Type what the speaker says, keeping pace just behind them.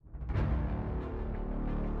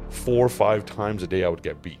4 or 5 times a day I would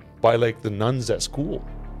get beaten by like the nuns at school.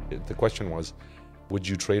 The question was, would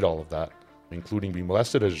you trade all of that, including being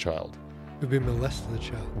molested as a child? You've been molested as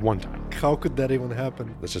a child. One time. How could that even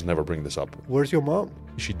happen? Let's just never bring this up. Where's your mom?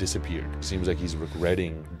 She disappeared. It seems like he's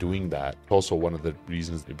regretting doing that. Also, one of the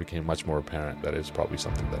reasons it became much more apparent that it's probably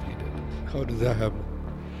something that he did. How did that happen?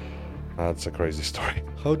 That's a crazy story.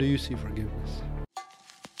 How do you see forgiveness?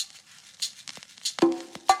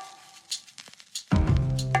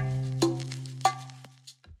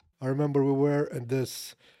 I remember we were in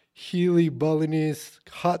this hilly Balinese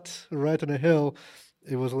hut right on a hill.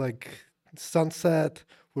 It was like sunset.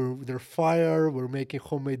 There's fire. We're making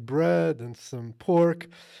homemade bread and some pork.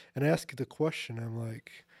 And I asked you the question. I'm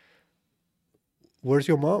like, where's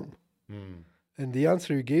your mom? And the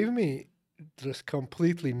answer you gave me just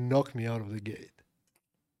completely knocked me out of the gate.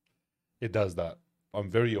 It does that. I'm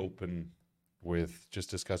very open with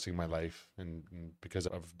just discussing my life, and because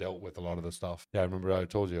I've dealt with a lot of the stuff. Yeah, I remember I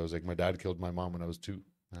told you, I was like, my dad killed my mom when I was 2.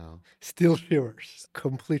 Still shivers,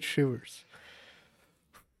 complete shivers.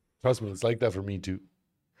 Trust me, it's like that for me too.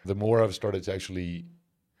 The more I've started to actually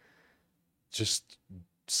just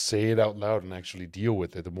say it out loud and actually deal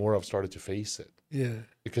with it, the more I've started to face it. Yeah.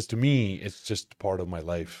 Because to me, it's just part of my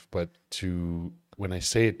life. But when I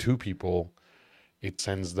say it to people, it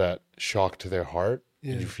sends that shock to their heart.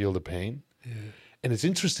 Yeah. And you feel the pain. Yeah. And it's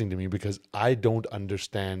interesting to me because I don't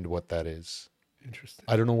understand what that is. Interesting.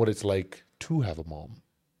 I don't know what it's like to have a mom.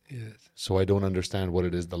 Yes. So I don't understand what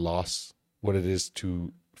it is, what it is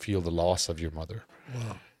to feel the loss of your mother.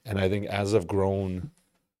 Wow. And I think as I've grown,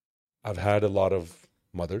 I've had a lot of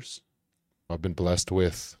mothers. I've been blessed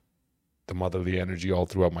with the motherly energy all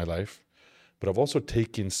throughout my life. But I've also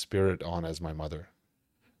taken spirit on as my mother.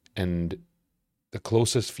 And the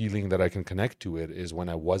closest feeling that I can connect to it is when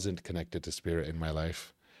I wasn't connected to spirit in my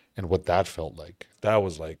life, and what that felt like. That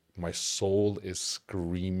was like my soul is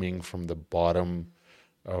screaming from the bottom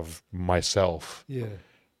of myself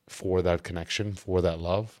for that connection, for that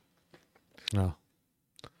love. No.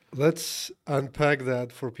 Let's unpack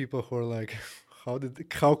that for people who are like,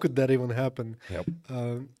 how could that even happen? Yep.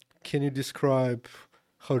 Can you describe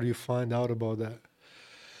how do you find out about that?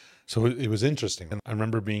 So it was interesting. And I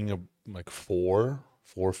remember being like 4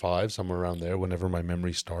 or 5, somewhere around there, whenever my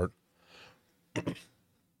memories start.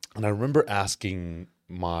 And I remember asking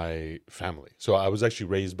my family. So I was actually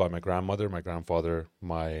raised by my grandmother, my grandfather,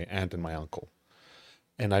 my aunt, and my uncle.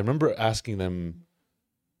 And I remember asking them,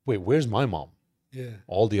 wait, where's my mom? Yeah.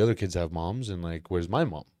 All the other kids have moms, and like, where's my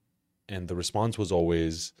mom? And the response was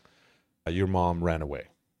always, your mom ran away.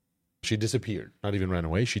 She disappeared. Not even ran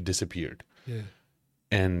away, she disappeared. Yeah.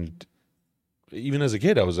 And even as a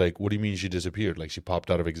kid, I was like, what do you mean she disappeared? Like, she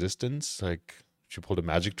popped out of existence? Like, she pulled a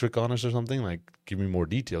magic trick on us or something? Like, give me more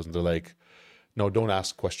details. And they're like, no, don't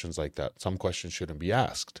ask questions like that. Some questions shouldn't be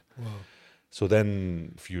asked. Wow. So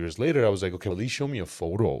then a few years later, I was like, okay, well, at least show me a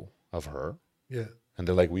photo of her. Yeah. And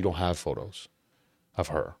they're like, we don't have photos of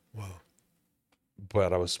her. Wow.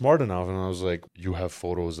 But I was smart enough, and I was like, you have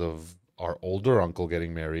photos of our older uncle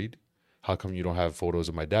getting married. How come you don't have photos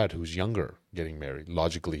of my dad, who's younger, getting married?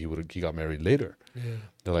 Logically, he got married later. Yeah.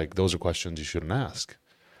 They're like, those are questions you shouldn't ask.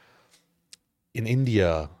 In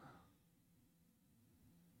India,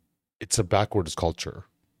 it's a backwards culture.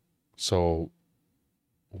 So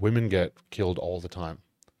women get killed all the time.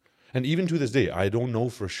 And even to this day, I don't know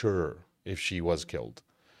for sure if she was killed.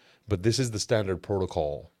 But this is the standard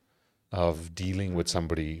protocol of dealing with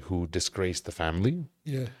somebody who disgraced the family.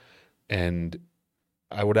 Yeah. And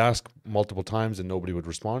I would ask multiple times and nobody would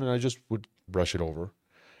respond, and I just would brush it over.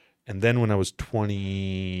 And then when I was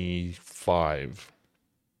 25,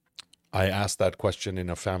 I asked that question in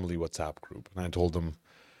a family WhatsApp group. And I told them,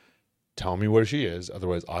 tell me where she is,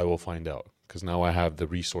 otherwise I will find out. Because now I have the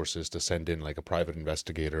resources to send in like a private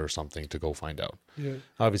investigator or something to go find out. Yeah.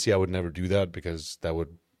 Obviously, I would never do that because that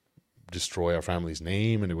would destroy our family's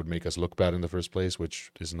name and it would make us look bad in the first place,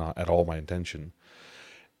 which is not at all my intention.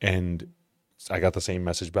 And I got the same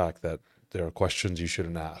message back that there are questions you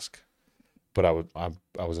shouldn't ask. But I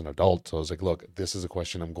was an adult, so I was like, look, this is a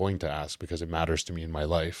question I'm going to ask because it matters to me in my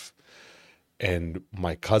life. And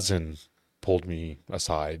my cousin pulled me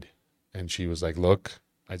aside and she was like, look,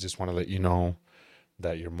 I just want to let you know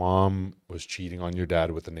that your mom was cheating on your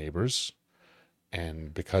dad with the neighbors.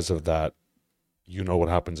 And because of that, you know what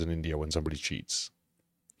happens in India when somebody cheats,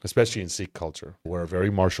 especially in Sikh culture. We're a very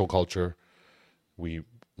martial culture. We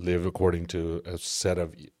live according to a set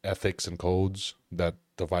of ethics and codes that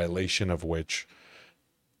the violation of which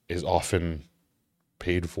is often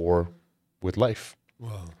paid for with life.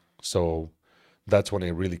 Wow. So that's when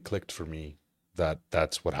it really clicked for me that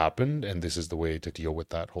that's what happened and this is the way to deal with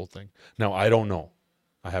that whole thing. Now, I don't know.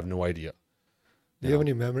 I have no idea. Do You you have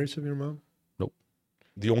know, any memories of your mom? nope.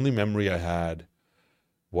 The only memory I had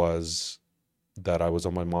was that I was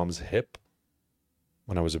on my mom's hip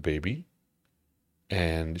when I was a baby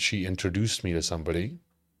and she introduced me to somebody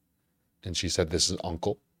and she said, "This is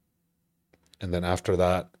uncle." And then after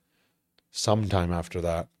that, sometime after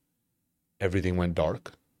that, everything went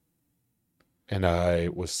dark. And I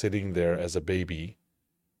was sitting there as a baby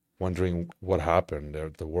wondering what happened.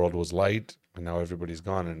 The world was light and now everybody's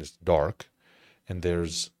gone and it's dark. And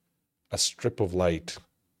there's a strip of light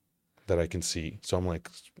that I can see. So I'm like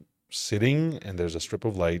sitting and there's a strip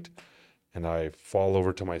of light and I fall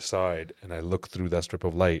over to my side and I look through that strip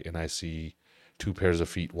of light and I see two pairs of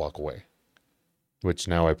feet walk away, which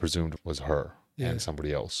now I presumed was her Yeah. and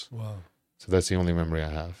somebody else. Wow. So that's the only memory I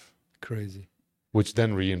have, Crazy. which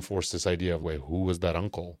then reinforced this idea of, wait, who was that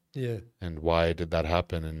uncle Yeah. and why did that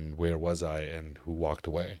happen and where was I and who walked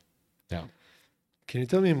away? Yeah. Can you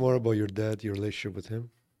tell me more about your dad, your relationship with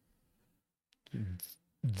him?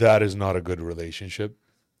 That is not a good relationship.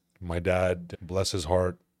 My dad, bless his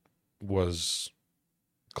heart, was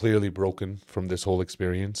clearly broken from this whole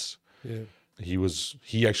experience. Yeah.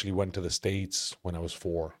 He actually went to the States when I was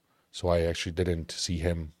 4. So I actually didn't see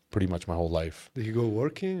him pretty much my whole life. Did he go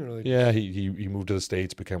working or like? Yeah, he moved to the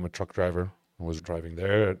States, became a truck driver, and was driving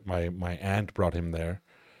there. My aunt brought him there.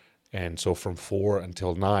 And so from 4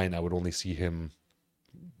 until 9, I would only see him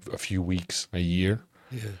a few weeks, a year.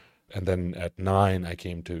 Yeah. And then at 9, I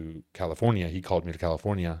came to California. He called me to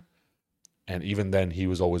California. And even then, he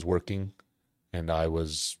was always working. And I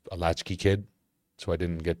was a latchkey kid. So I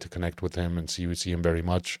didn't get to connect with him and see him very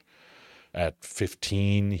much. At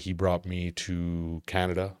 15, he brought me to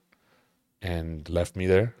Canada and left me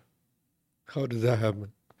there. How did that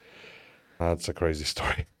happen? That's a crazy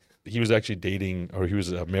story. He was actually dating, or he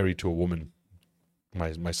was married to a woman,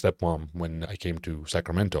 my stepmom, when I came to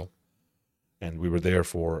Sacramento. And we were there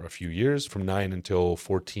for a few years. From 9 until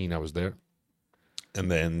 14, I was there.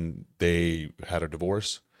 And then they had a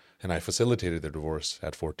divorce. And I facilitated their divorce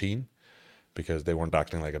at 14 because they weren't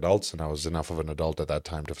acting like adults. And I was enough of an adult at that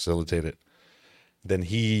time to facilitate it. Then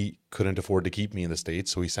he couldn't afford to keep me in the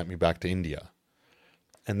States. So he sent me back to India.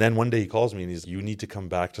 And then one day he calls me and he's, "You need to come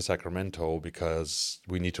back to Sacramento because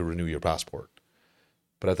we need to renew your passport."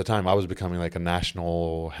 But at the time I was becoming like a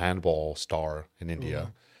national handball star in India.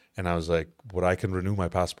 Wow. And I was like, "But I can renew my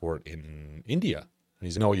passport in India." And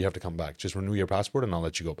he's, "No, you have to come back. Just renew your passport and I'll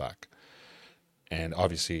let you go back." And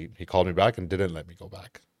obviously he called me back and didn't let me go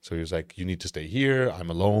back. So he was like, "You need to stay here.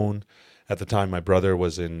 I'm alone." At the time, my brother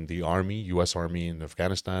was in the army, U.S. Army in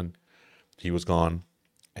Afghanistan. He was gone.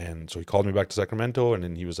 And so he called me back to Sacramento and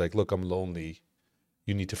then he was like, "Look, I'm lonely.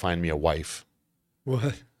 You need to find me a wife."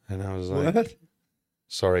 What? And I was like, What?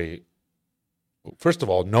 "Sorry. First of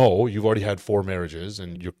all, no, you've already had 4 marriages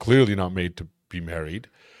and you're clearly not made to be married.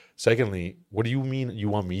 Secondly, what do you mean you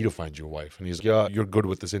want me to find you a wife?" And he's like, "Yeah, you're good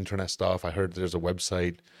with this internet stuff. I heard there's a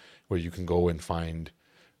website where you can go and find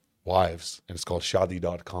wives and it's called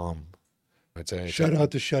shadi.com." I'd say, Shout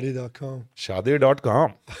out to shadi.com.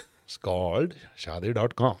 Shadir.com. It's called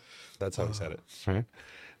Shadir.com. That's how he said it. Right?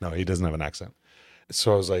 No, he doesn't have an accent.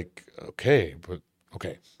 So I was like, okay,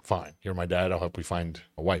 fine. You're my dad. I'll help you find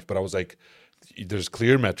a wife. But I was like, there's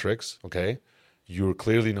clear metrics. Okay. You're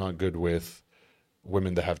clearly not good with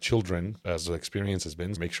women that have children, as the experience has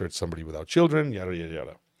been. Make sure it's somebody without children, yada, yada,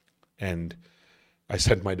 yada. And I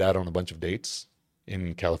sent my dad on a bunch of dates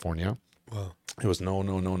in California. Wow. It was no,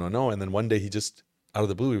 no, no, no, no. And then one day he just, out of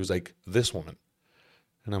the blue, he was like, "This woman."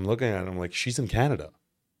 And I'm looking at him like, "She's in Canada."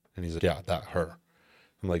 And he's like, "Yeah, her."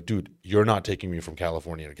 I'm like, "Dude, you're not taking me from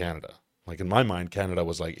California to Canada." Like in my mind, Canada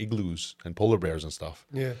was like igloos and polar bears and stuff.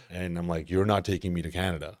 Yeah. And I'm like, "You're not taking me to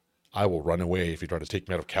Canada. I will run away if you try to take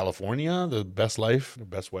me out of California, the best life, the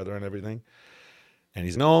best weather and everything." And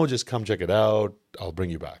he's, "No, just come check it out. I'll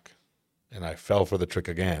bring you back." And I fell for the trick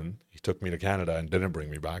again. He took me to Canada and didn't bring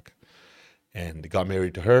me back. And got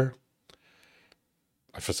married to her.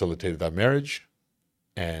 I facilitated that marriage.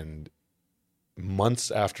 And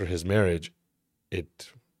months after his marriage,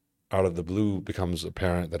 it out of the blue becomes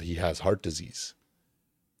apparent that he has heart disease.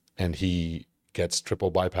 And he gets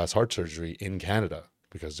triple bypass heart surgery in Canada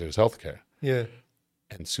because there's healthcare. Yeah.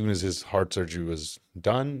 And as soon as his heart surgery was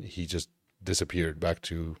done, he just disappeared back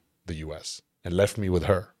to the US and left me with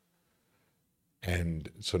her. And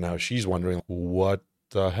so now she's wondering, what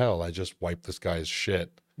the hell? I just wiped this guy's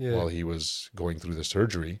shit Yeah. while he was going through the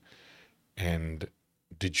surgery. And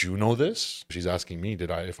did you know this? She's asking me,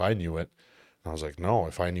 if I knew it? And I was like, no,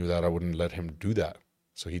 if I knew that, I wouldn't let him do that.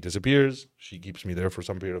 So he disappears. She keeps me there for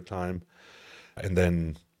some period of time. And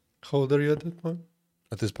then How old are you at that point?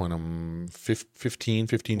 at this point, I'm 15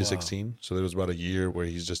 to Wow. 16. So there was about a year where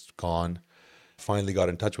he's just gone. Finally got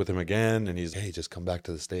in touch with him again, and he's, hey, just come back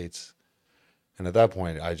to the States. And at that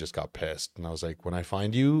point, I just got pissed. And I was like, when I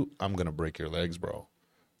find you, I'm going to break your legs, bro.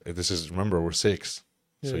 This is, remember, we're 6.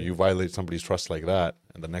 So Yeah. you violate somebody's trust like that.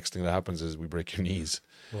 And the next thing that happens is we break your knees.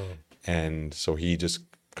 Wow. And so he just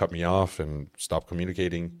cut me off and stopped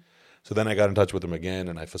communicating. So then I got in touch with him again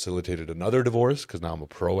and I facilitated another divorce because now I'm a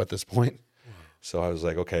pro at this point. Wow. So I was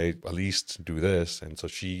like, okay, at least do this. And so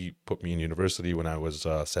she put me in university when I was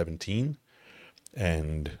 17.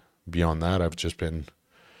 And beyond that, I've just been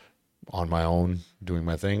on my own doing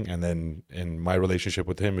my thing. And then in my relationship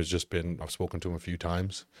with him has just been, I've spoken to him a few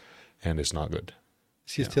times and it's not good.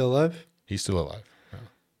 Is he Yeah. still alive? He's still alive.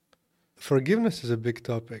 Forgiveness is a big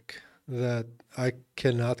topic that I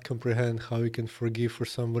cannot comprehend how you can forgive for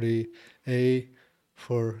somebody, A,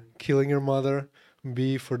 for killing your mother,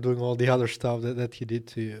 B, for doing all the other stuff that he did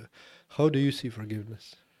to you. How do you see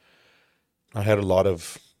forgiveness? I had a lot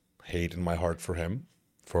of hate in my heart for him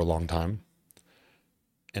for a long time.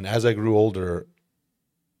 And as I grew older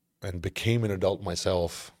and became an adult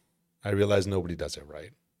myself, I realized nobody does it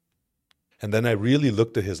right. And then I really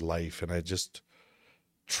looked at his life and I just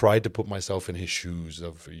tried to put myself in his shoes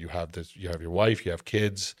of you have this, you have your wife, you have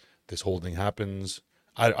kids, this whole thing happens.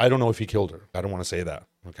 I don't know if he killed her. I don't want to say that,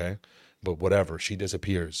 okay? But whatever, she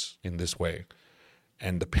disappears in this way.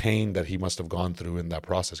 And the pain that he must have gone through in that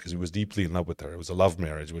process, because he was deeply in love with her. It was a love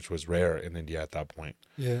marriage, which was rare in India at that point.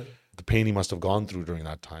 Yeah. The pain he must have gone through during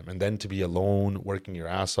that time. And then to be alone, working your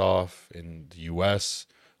ass off in the US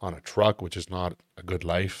on a truck, which is not a good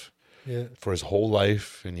life Yeah. for his whole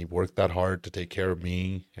life. And he worked that hard to take care of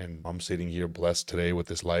me. And I'm sitting here blessed today with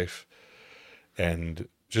this life. And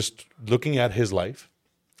just looking at his life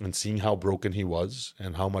and seeing how broken he was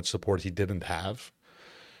and how much support he didn't have,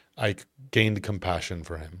 I gained compassion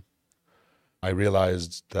for him. I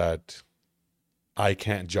realized that I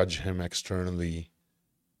can't judge him externally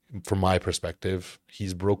from my perspective.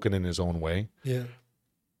 He's broken in his own way. Yeah.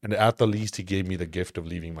 And at the least, he gave me the gift of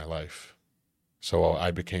leaving my life. So I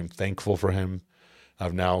became thankful for him.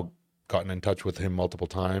 I've now gotten in touch with him multiple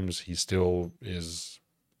times. He still is,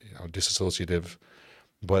 disassociative.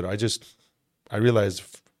 But I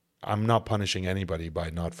realized I'm not punishing anybody by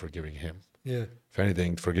not forgiving him. Yeah. If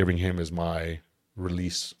anything, forgiving him is my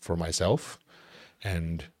release for myself.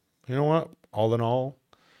 And you know what? All in all,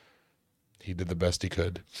 he did the best he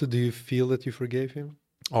could. So do you feel that you forgave him?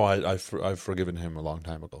 Oh, I've forgiven him a long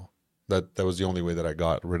time ago. That was the only way that I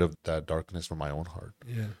got rid of that darkness from my own heart.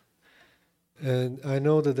 Yeah. And I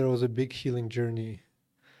know that there was a big healing journey.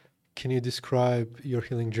 Can you describe your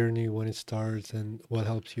healing journey, when it starts and what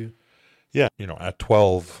helps you? Yeah. At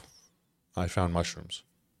 12, I found mushrooms.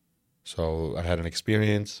 So I had an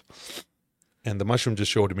experience, and the mushroom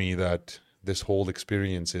just showed me that this whole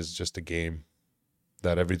experience is just a game,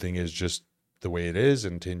 that everything is just the way it is,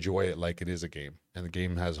 and to enjoy it like it is a game. And the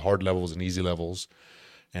game has hard levels and easy levels,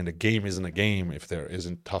 and a game isn't a game if there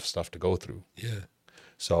isn't tough stuff to go through. Yeah.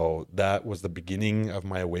 So that was the beginning of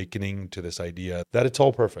my awakening to this idea that it's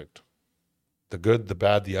all perfect. The good, the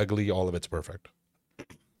bad, the ugly, all of it's perfect.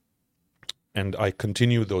 And I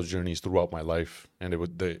continued those journeys throughout my life. And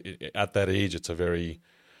at that age, it's a very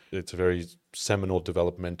seminal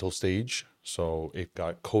developmental stage. So it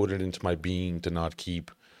got coded into my being to not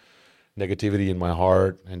keep negativity in my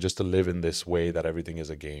heart and just to live in this way that everything is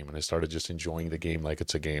a game. And I started just enjoying the game like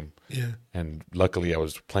it's a game. Yeah. And luckily I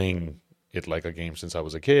was playing it like a game since I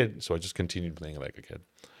was a kid. So I just continued playing it like a kid.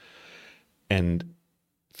 And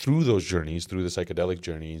through those journeys, through the psychedelic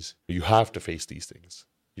journeys, you have to face these things.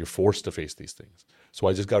 You're forced to face these things. So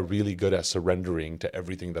I just got really good at surrendering to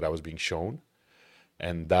everything that I was being shown.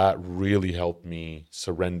 And that really helped me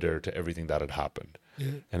surrender to everything that had happened.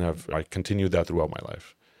 Yeah. And I continued that throughout my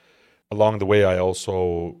life. Along the way, I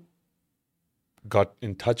also got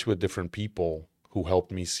in touch with different people who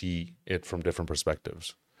helped me see it from different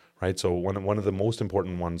perspectives, right? So one of the most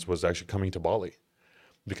important ones was actually coming to Bali,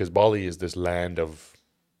 because Bali is this land of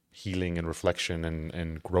healing and reflection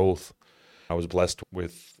and growth. I was blessed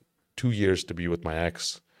with 2 years to be with my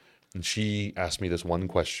ex, and she asked me this one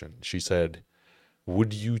question. She said,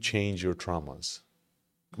 would you change your traumas?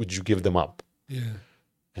 Would you give them up? Yeah.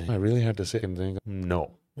 And I really had to sit and think,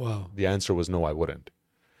 no. Wow. The answer was no, I wouldn't.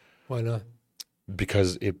 Why not?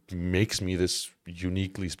 Because it makes me this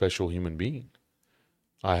uniquely special human being.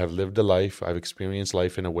 I have lived a life, I've experienced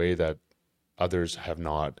life in a way that others have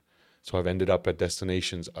not. So I've ended up at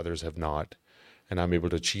destinations others have not. And I'm able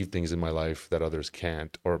to achieve things in my life that others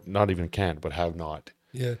can't, or not even can't, but have not.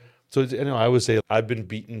 Yeah. So, I would say I've been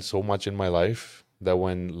beaten so much in my life that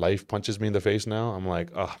when life punches me in the face now, I'm like,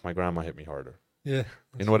 oh, my grandma hit me harder. Yeah, You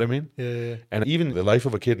that's know what I right. mean? Yeah, yeah, yeah. And even the life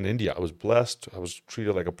of a kid in India, I was blessed. I was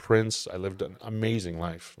treated like a prince. I lived an amazing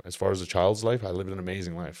life. As far as a child's life, I lived an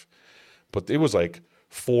amazing life. But it was like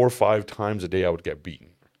 4 or 5 times a day I would get beaten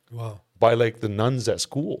Wow. by like the nuns at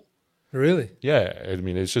school. Really? Yeah, I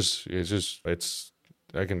mean, I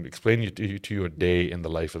can explain to you a day in the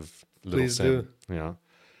life of little Please Sim. do.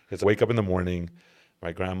 It's I wake up in the morning,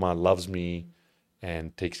 my grandma loves me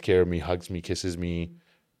and takes care of me, hugs me, kisses me,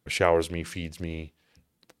 showers me, feeds me,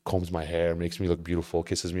 combs my hair, makes me look beautiful,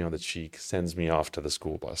 kisses me on the cheek, sends me off to the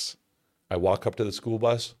school bus. I walk up to the school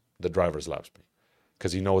bus, the driver slaps me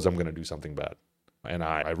because he knows I'm going to do something bad. And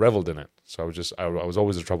I reveled in it. So I was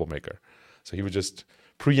always a troublemaker. So he would just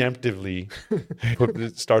preemptively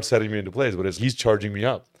start setting me into place, but he's charging me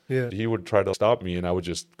up. Yeah. He would try to stop me and I would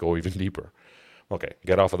just go even deeper. Okay,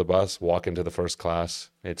 get off of the bus, walk into the first class.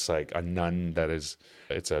 It's like a nun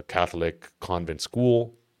it's a Catholic convent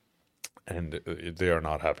school, and they are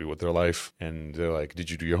not happy with their life. And they're like, did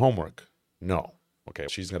you do your homework? No. Okay,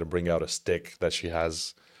 she's going to bring out a stick that she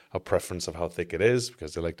has a preference of how thick it is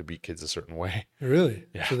because they like to beat kids a certain way. Really?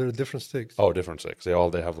 Yeah. So there are different sticks. Oh, different sticks. They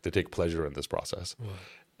take pleasure in this process. Wow.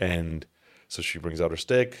 And so she brings out her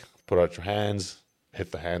stick, put out your hands,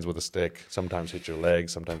 hit the hands with a stick, sometimes hit your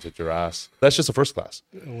legs, sometimes hit your ass. That's just the first class.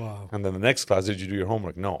 Wow. And then the next class, did you do your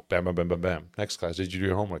homework? No. Bam, bam, bam, bam, bam. Next class, did you do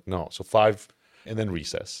your homework? No. So 5, and then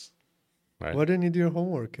recess. Right? Why didn't you do your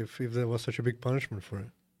homework if there was such a big punishment for it?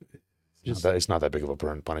 It's not that big of a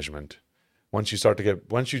punishment. Once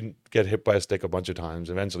you get hit by a stick a bunch of times,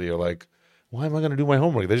 eventually you're like, why am I going to do my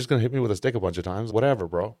homework? They're just going to hit me with a stick a bunch of times. Whatever,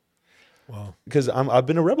 bro. Wow. Because I've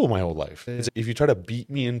been a rebel my whole life. Yeah. If you try to beat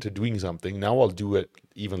me into doing something, now I'll do it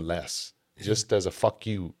even less, just as a fuck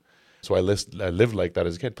you. So I lived like that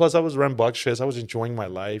as a kid. Plus, I was rambunctious. I was enjoying my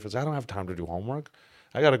life. I don't have time to do homework.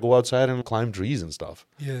 I got to go outside and climb trees and stuff.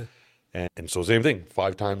 Yeah. And so same thing,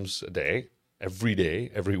 5 times a day,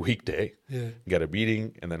 every weekday, Yeah. get a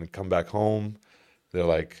beating, and then come back home. They're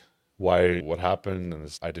like, why, what happened?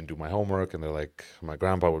 And I didn't do my homework. And they're like, my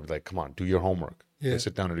grandpa would be like, come on, do your homework. Yeah.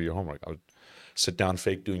 Sit down and do your homework. I would sit down,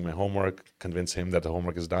 fake doing my homework, convince him that the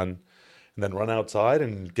homework is done, and then run outside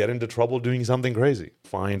and get into trouble doing something crazy.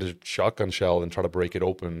 Find a shotgun shell and try to break it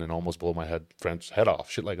open and almost blow my friend's head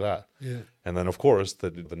off, shit like that. Yeah. And then, of course,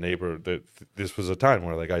 the neighbor, this was a time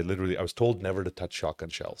where like I was told never to touch shotgun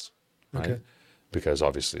shells, right? Okay. Because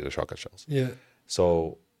obviously they're shotgun shells. Yeah.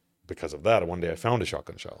 So because of that, one day I found a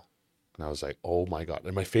shotgun shell and I was like, oh my God.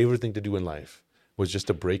 And my favorite thing to do in life was just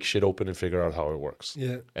to break shit open and figure out how it works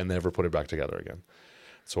Yeah. and never put it back together again.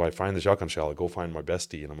 So I find the shotgun shell, I go find my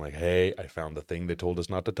bestie and I'm like, hey, I found the thing they told us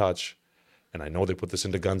not to touch. And I know they put this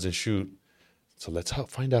into guns and shoot. So let's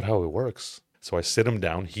find out how it works. So I sit him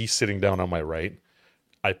down. He's sitting down on my right.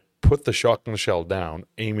 I put the shotgun shell down,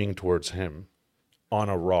 aiming towards him on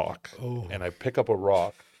a rock. Oh. And I pick up a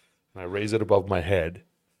rock and I raise it above my head.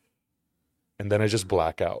 And then I just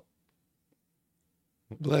black out.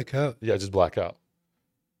 Black out. Yeah, I just black out.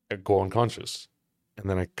 I go unconscious. And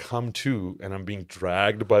then I come to and I'm being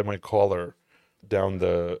dragged by my collar down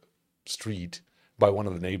the street by one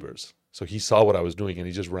of the neighbors. So he saw what I was doing and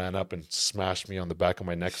he just ran up and smashed me on the back of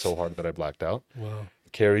my neck so hard that I blacked out. Wow.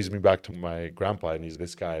 Carries me back to my grandpa and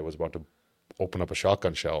this guy was about to open up a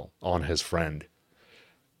shotgun shell on his friend.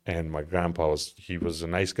 And my grandpa was a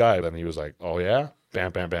nice guy. Then he was like, oh yeah?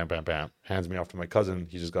 Bam, bam, bam, bam, bam. Hands me off to my cousin.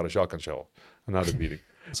 He just got a shotgun shell. Another beating.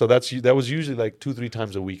 So that was usually like 2-3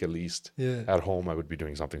 times a week at least. Yeah. At home, I would be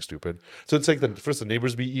doing something stupid. So it's like first the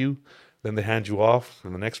neighbors beat you, then they hand you off,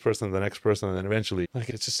 and the next person, and then eventually, like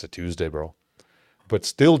it's just a Tuesday, bro. But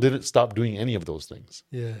still didn't stop doing any of those things.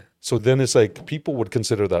 Yeah. So then it's like people would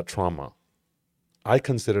consider that trauma. I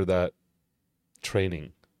consider that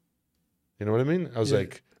training. You know what I mean? I was Yeah.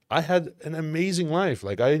 like, I had an amazing life.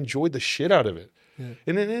 Like I enjoyed the shit out of it. Yeah.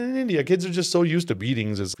 And in India, kids are just so used to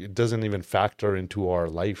beatings, it doesn't even factor into our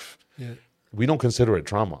life. Yeah. We don't consider it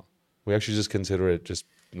trauma. We actually just consider it just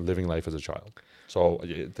living life as a child. So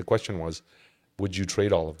the question was, would you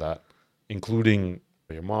trade all of that, including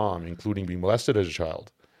your mom, including being molested as a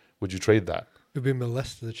child? Would you trade that? You've been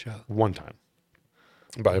molested as a child. One time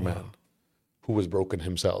by a Wow. man who was broken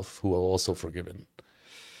himself, who was also forgiven.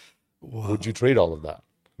 Wow. Would you trade all of that?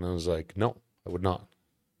 And I was like, no, I would not.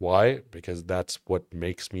 Why? Because that's what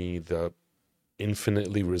makes me the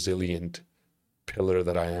infinitely resilient pillar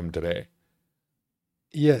that I am today.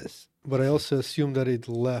 Yes, but I also assume that it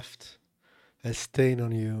left a stain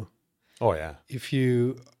on you Oh yeah. if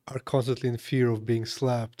you are constantly in fear of being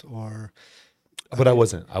slapped or. But I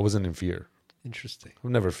wasn't in fear. Interesting.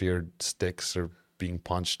 I've never feared sticks or being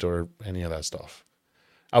punched or any of that stuff.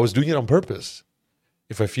 I was doing it on purpose.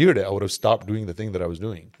 If I feared it, I would have stopped doing the thing that I was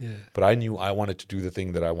doing. Yeah. But I knew I wanted to do the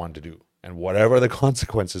thing that I wanted to do. And whatever the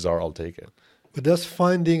consequences are, I'll take it. But that's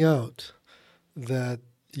finding out that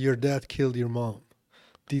your dad killed your mom.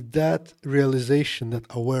 Did that realization, that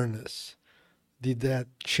awareness, did that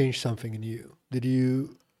change something in you? Did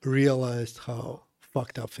you realize how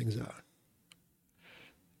fucked up things are?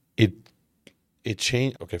 It it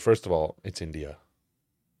changed. Okay, first of all, it's India.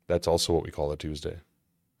 That's also what we call a Tuesday.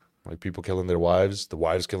 Like people killing their wives, the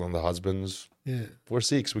wives killing the husbands. Yeah. We're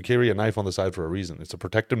Sikhs. We carry a knife on the side for a reason. It's to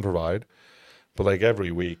protect and provide. But like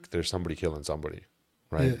every week, there's somebody killing somebody,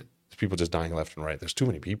 right? Yeah. There's people just dying left and right. There's too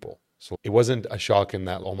many people. So it wasn't a shock in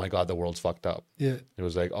that, oh my God, the world's fucked up. Yeah. It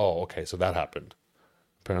was like, oh, okay, so that happened.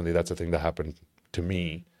 Apparently that's a thing that happened to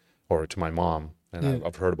me or to my mom. And Yeah.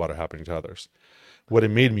 I've heard about it happening to others. What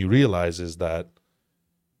it made me realize is that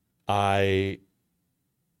I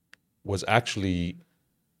was actually,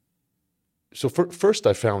 first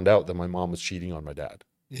I found out that my mom was cheating on my dad.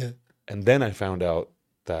 Yeah. And then I found out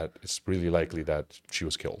that it's really likely that she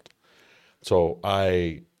was killed. So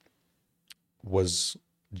I was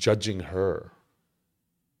judging her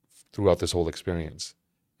throughout this whole experience.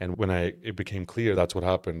 And when it became clear that's what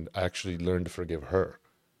happened, I actually learned to forgive her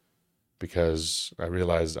because I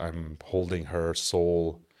realized I'm holding her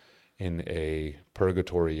soul in a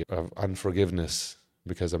purgatory of unforgiveness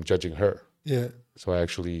because I'm judging her. Yeah. So I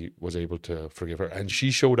actually was able to forgive her. And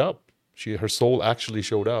she showed up. Her soul actually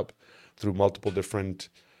showed up through multiple different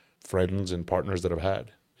friends and partners that I've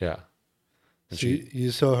had. Yeah. And So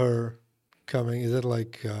you saw her coming. Is that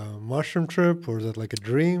like a mushroom trip or is that like a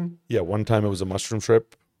dream? yeah, one time it was a mushroom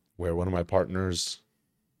trip where one of my partners,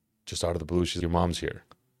 just out of the blue, she's, your mom's here.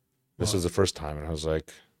 This Wow. was the first time. And I was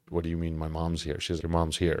like, what do you mean my mom's here? She says, your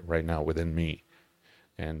mom's here right now within me.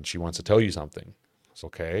 And she wants to tell you something. It's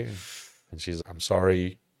okay. And she's, I'm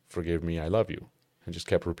sorry, forgive me, I love you. And just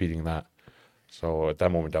kept repeating that. So at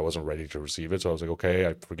that moment, I wasn't ready to receive it. So I was like, okay,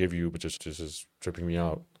 I forgive you, but just is tripping me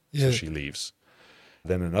out. Yeah. So she leaves.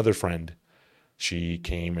 Then another friend, she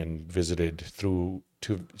came and visited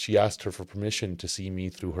she asked her for permission to see me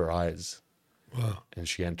through her eyes. Wow. And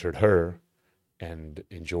she entered her and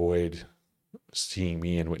enjoyed seeing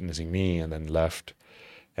me and witnessing me and then left.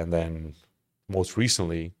 And then most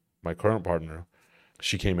recently, my current partner,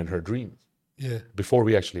 she came in her dream. Yeah. Before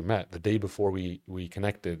we actually met, the day before we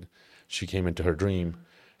connected, she came into her dream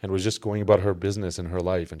and was just going about her business and her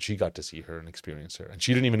life. And she got to see her and experience her. And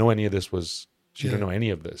she didn't even know any of this she didn't know any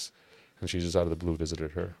of this. And she just out of the blue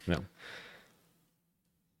visited her. Yeah.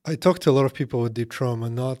 I talk to a lot of people with deep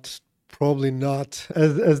trauma, probably not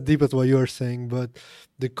as deep as what you are saying, but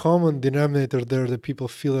the common denominator there that people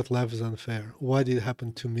feel that life is unfair. Why did it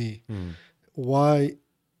happen to me? Why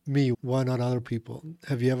me? Why not other people?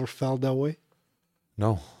 Have you ever felt that way?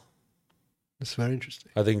 No. It's very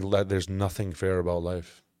interesting. I think that there's nothing fair about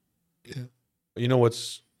life. Yeah. You know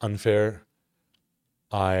what's unfair?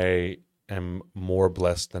 I am more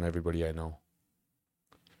blessed than everybody I know.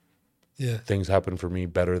 Yeah. Things happen for me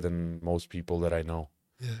better than most people that I know.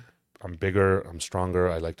 Yeah. I'm bigger, I'm stronger,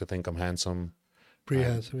 I like to think I'm handsome. Pretty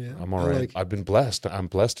handsome, yeah. I'm all right. I've been blessed. I'm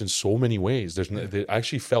blessed in so many ways. I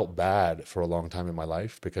actually felt bad for a long time in my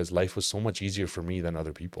life because life was so much easier for me than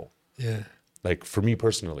other people. Yeah. Like for me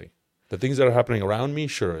personally. The things that are happening around me,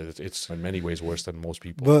 sure, it's in many ways worse than most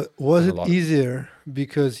people. But was it easier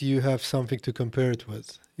because you have something to compare it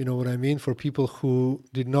with? You know what I mean? For people who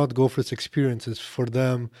did not go through these experiences, for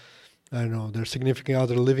them, I don't know, their significant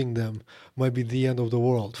other living them might be the end of the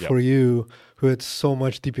world. Yep. For you, who had so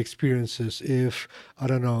much deep experiences, if, I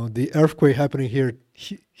don't know, the earthquake happening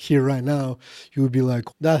here right now, you would be like,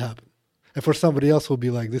 that happened. And for somebody else, will be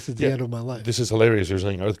like, this is the end of my life. This is hilarious. You're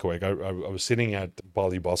saying earthquake. I was sitting at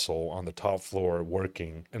Bali Bustle on the top floor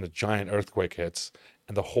working, and a giant earthquake hits,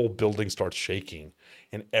 and the whole building starts shaking,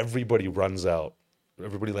 and everybody runs out.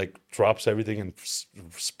 Everybody like drops everything and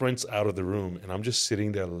sprints out of the room, and I'm just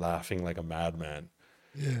sitting there laughing like a madman.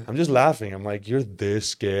 Yeah. I'm just laughing. I'm like, you're this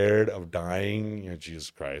scared of dying? You know, Jesus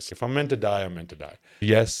Christ. If I'm meant to die, I'm meant to die.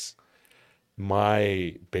 Yes,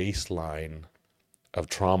 my baseline of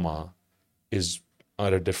trauma is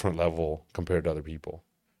at a different level compared to other people.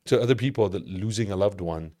 To other people, that losing a loved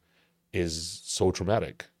one is so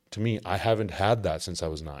traumatic. To me, I haven't had that since I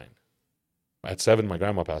was 9. At 7, my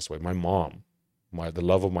grandma passed away. My mom, the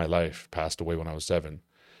love of my life, passed away when I was 7.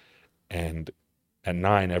 And at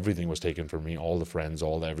 9, everything was taken from me, all the friends,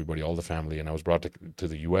 everybody, all the family. And I was brought to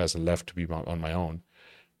the US and left to be on my own.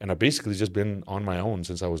 And I've basically just been on my own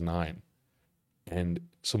since I was 9. And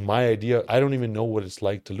so my idea, I don't even know what it's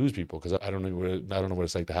like to lose people because I don't know what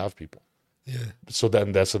it's like to have people. Yeah. So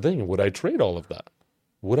then that's the thing. Would I trade all of that?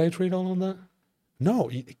 Would I trade all of that? No.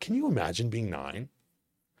 Can you imagine being 9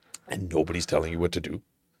 and nobody's telling you what to do?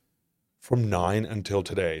 From 9 until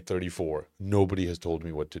today, 34, nobody has told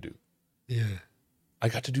me what to do. Yeah. I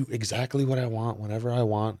got to do exactly what I want, whenever I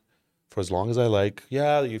want, for as long as I like.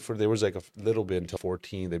 Yeah, there was like a little bit until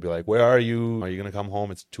 14. They'd be like, "Where are you? Are you gonna come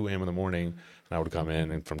home? It's 2 a.m. in the morning." And I would come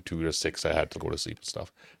in, and from 2 to 6, I had to go to sleep and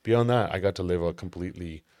stuff. Beyond that, I got to live a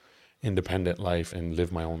completely independent life and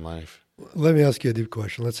live my own life. Let me ask you a deep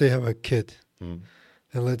question. Let's say you have a kid, Mm.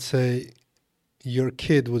 and let's say your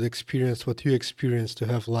kid would experience what you experienced to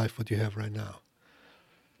have life what you have right now.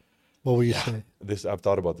 What would you Yeah, say? I've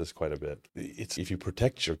thought about this quite a bit. It's if you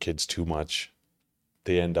protect your kids too much,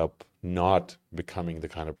 they end up not becoming the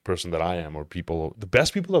kind of person that I am, or the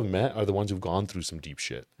best people I've met are the ones who've gone through some deep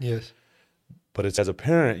shit. Yes. But it's as a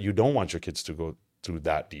parent, you don't want your kids to go through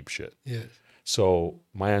that deep shit. Yes. So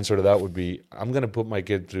my answer to that would be, I'm going to put my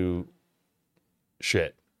kid through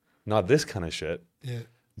shit. Not this kind of shit, Yeah.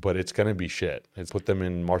 but it's going to be shit. It's put them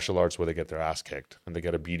in martial arts where they get their ass kicked and they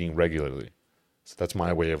get a beating regularly. So that's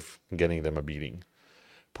my way of getting them a beating.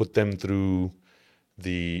 Put them through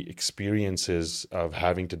the experiences of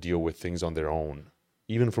having to deal with things on their own,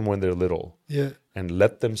 even from when they're little, Yeah. and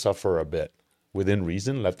let them suffer a bit. Within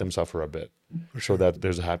reason, let them suffer a bit For so sure. that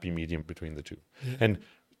there's a happy medium between the two. Yeah. And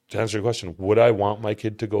to answer your question, would I want my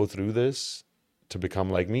kid to go through this to become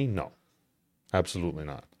like me? No, absolutely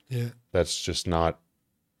not. Yeah. That's just not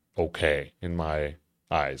okay in my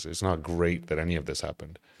eyes. It's not great that any of this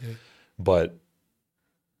happened. Yeah. But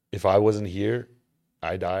if I wasn't here,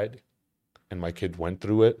 I died, and my kid went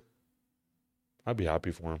through it, I'd be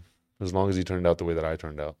happy for him as long as he turned out the way that I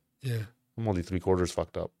turned out. Yeah. I'm only 3/4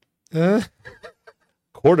 fucked up. Uh,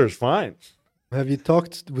 Quarter's fine. have you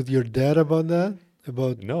talked with your dad about that?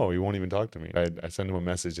 About No, he won't even talk to me. I send him a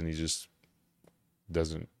message and he just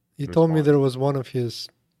doesn't you told me respond. there was one of his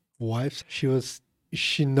wives.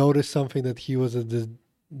 She noticed something that he was at the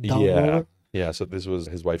down Yeah. moment. Yeah. So this was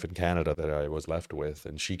his wife in Canada that I was left with.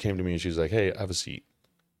 And she came to me and she's like, "Hey, have a seat.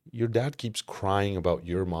 Your dad keeps crying about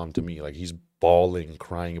your mom to me. Like he's bawling,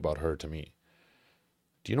 crying about her to me.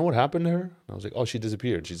 Do you know what happened to her?" And I was like, "Oh, she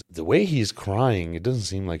disappeared." She's the way he's crying, it doesn't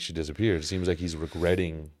seem like she disappeared. It seems like he's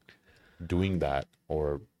regretting doing that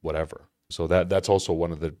or whatever. So that's also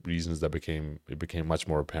one of the reasons that it became much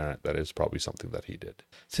more apparent that it's probably something that he did.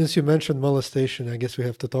 Since you mentioned molestation, I guess we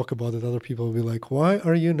have to talk about it. Other people will be like, "Why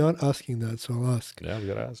are you not asking that?" So I'll ask. Yeah, we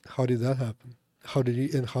gotta ask. How did that happen? How did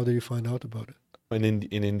you find out about it? In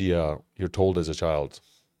India, you're told as a child,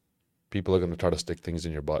 people are going to try to stick things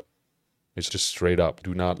in your butt. It's just straight up.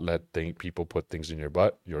 Do not let people put things in your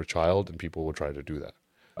butt. You're a child, and people will try to do that.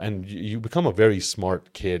 And you become a very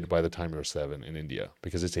smart kid by the time you're 7 in India,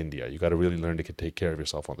 because it's India. You got to really learn to take care of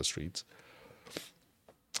yourself on the streets.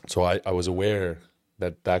 So I was aware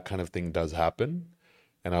that that kind of thing does happen,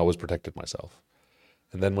 and I always protected myself.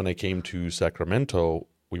 And then when I came to Sacramento,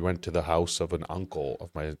 we went to the house of an uncle of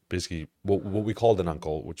my, basically what we called an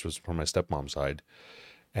uncle, which was from my stepmom's side.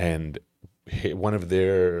 And one of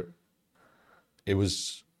it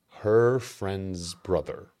was her friend's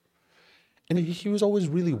brother. And he was always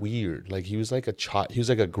really weird. Like he was like he was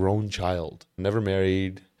like a grown child, never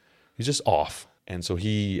married. He's just off. And so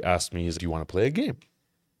he asked me, "Do you want to play a game?"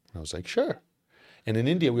 And I was like, "Sure." And in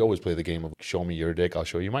India, we always play the game of show me your dick, I'll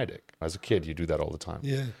show you my dick. As a kid, you do that all the time.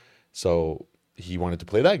 Yeah. So he wanted to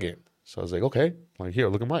play that game. So I was like, "Okay, like here,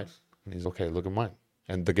 look at mine." And he's okay, look at mine.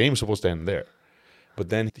 And the game's supposed to end there. But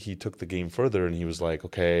then he took the game further and he was like,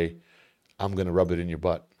 "Okay, I'm going to rub it in your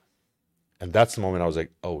butt." And that's the moment I was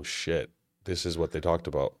like, "Oh shit, this is what they talked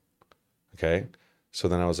about." Okay. So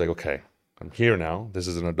then I was like, "Okay, I'm here now. This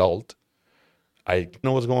is an adult. I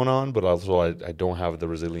know what's going on, but also I don't have the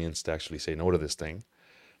resilience to actually say no to this thing."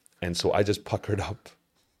 And so I just puckered up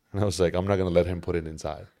and I was like, "I'm not going to let him put it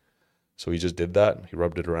inside." So he just did that. He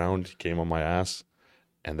rubbed it around. He came on my ass.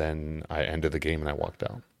 And then I ended the game and I walked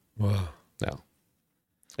out. Wow. Yeah.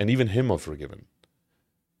 And even him I've forgiven.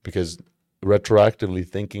 Because retroactively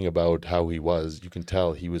thinking about how he was, you can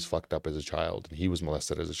tell he was fucked up as a child and he was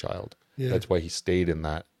molested as a child. Yeah. That's why he stayed in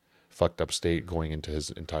that fucked up state going into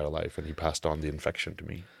his entire life, and he passed on the infection to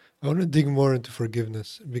me. I want to dig more into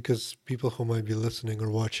forgiveness because people who might be listening or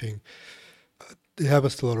watching, it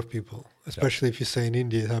happens to a lot of people, especially if you say in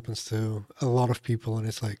India, it happens to a lot of people, and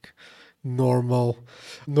it's like normal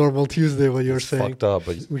Tuesday, what you're It's saying, fucked up,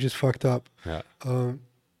 but which is fucked up. yeah.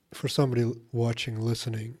 For somebody watching,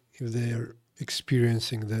 listening, if they are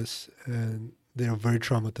experiencing this and they are very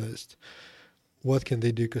traumatized, what can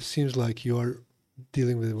they do? Because it seems like you are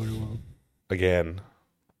dealing with it very well. Again,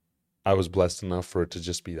 I was blessed enough for it to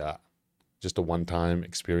just be that, just a one-time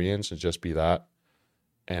experience and just be that.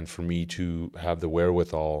 And for me to have the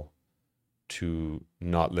wherewithal to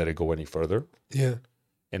not let it go any further. Yeah.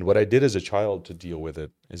 And what I did as a child to deal with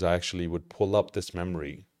it is I actually would pull up this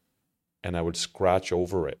memory and I would scratch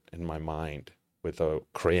over it in my mind with a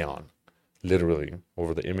crayon, literally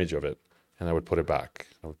over the image of it. And I would put it back.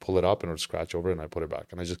 I would pull it up and I would scratch over it and I put it back.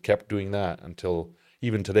 And I just kept doing that until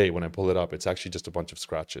even today, when I pull it up, it's actually just a bunch of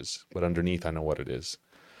scratches, but underneath I know what it is.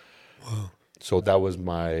 Wow. So that was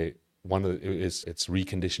my one of the, it's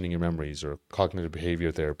reconditioning your memories or cognitive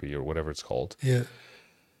behavior therapy or whatever it's called. Yeah.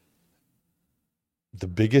 The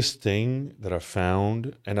biggest thing that I've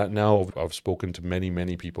found, and now I've spoken to many,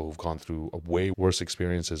 many people who've gone through way worse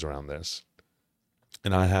experiences around this,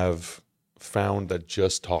 and I have found that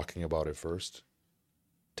just talking about it first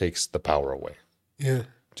takes the power away. Yeah.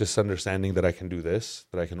 Just understanding that I can do this,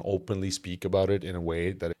 that I can openly speak about it in a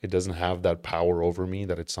way that it doesn't have that power over me,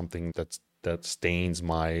 that it's something that stains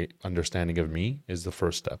my understanding of me is the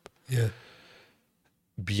first step. Yeah.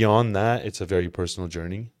 Beyond that, it's a very personal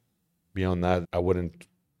journey. Beyond that, I wouldn't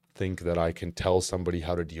think that I can tell somebody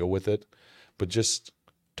how to deal with it, but just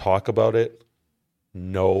talk about it,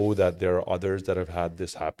 know that there are others that have had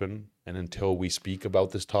this happen. And until we speak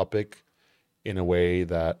about this topic in a way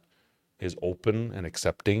that is open and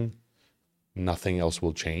accepting, nothing else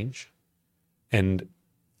will change. And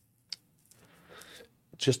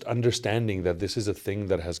just understanding that this is a thing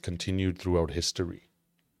that has continued throughout history.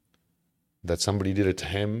 That somebody did it to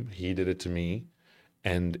him, he did it to me.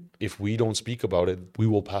 And if we don't speak about it, we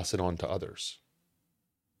will pass it on to others.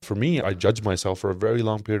 For me, I judged myself for a very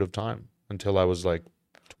long period of time until I was like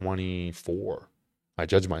 24. I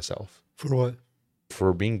judged myself. For what?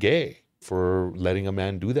 For being gay, for letting a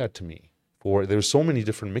man do that to me. There's so many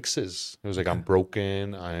different mixes. It was like, I'm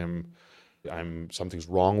broken, I'm something's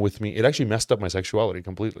wrong with me. It actually messed up my sexuality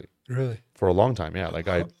completely. Really? For a long time, yeah. Like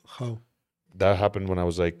How? That happened when I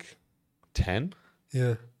was like 10.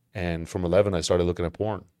 Yeah. And from 11, I started looking at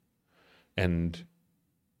porn. And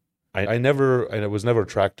I was never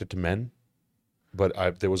attracted to men,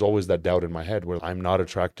 but there was always that doubt in my head where I'm not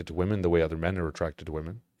attracted to women the way other men are attracted to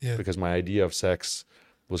women. Yeah. Because my idea of sex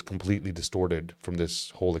was completely distorted from this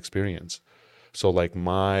whole experience. So like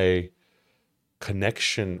my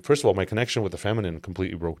connection, first of all, my connection with the feminine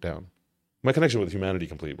completely broke down. My connection with humanity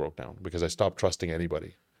completely broke down because I stopped trusting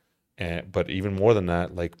anybody. But even more than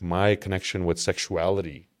that, like my connection with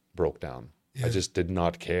sexuality broke down. Yeah. I just did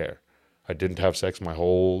not care. I didn't have sex my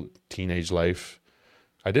whole teenage life.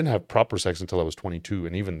 I didn't have proper sex until I was 22.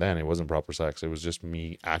 And even then it wasn't proper sex. It was just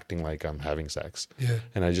me acting like I'm having sex. Yeah.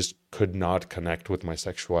 And I just could not connect with my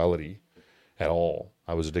sexuality at all.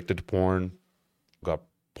 I was addicted to porn, got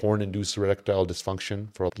porn-induced erectile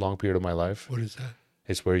dysfunction for a long period of my life. What is that?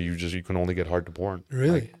 It's where you can only get hard to porn.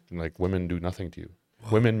 Really? Like women do nothing to you. Wow.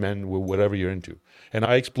 Women, men, whatever you're into. And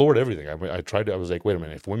I explored everything. I was like, wait a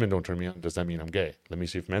minute, if women don't turn me on, does that mean I'm gay? Let me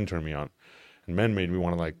see if men turn me on. And men made me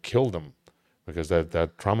want to like kill them because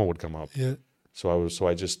that trauma would come up. Yeah. So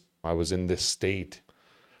I was in this state,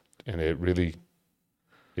 and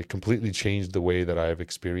it completely changed the way that I've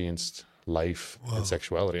experienced life and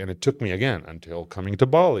sexuality. And it took me again until coming to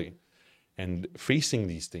Bali and facing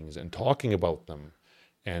these things and talking about them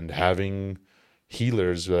and having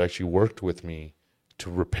healers that actually worked with me to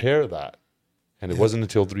repair that. And it wasn't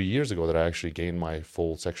until 3 years ago that I actually gained my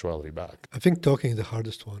full sexuality back. I think talking is the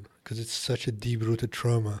hardest one because it's such a deep-rooted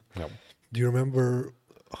trauma. Yeah. Do you remember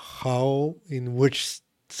in which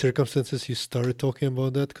circumstances you started talking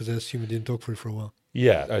about that? Because I assume you didn't talk for a while.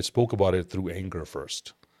 Yeah, I spoke about it through anger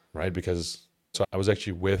first, right? So I was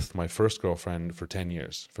actually with my first girlfriend for 10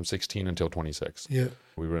 years, from 16 until 26. Yeah.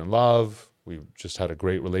 We were in love. We just had a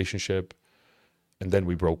great relationship. And then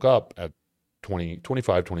we broke up at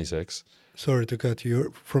 25, 26. Sorry to cut you.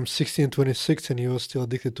 You're from 16 to 26 and you were still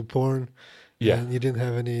addicted to porn. Yeah. And you didn't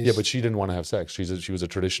have any... Yeah, but she didn't want to have sex. She was a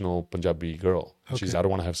traditional Punjabi girl. Okay. She's, I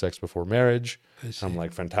don't want to have sex before marriage. I see. I'm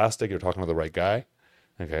like, fantastic. You're talking to the right guy.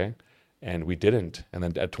 Okay. And we didn't. And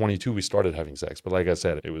then at 22, we started having sex. But like I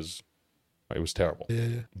said, it was terrible.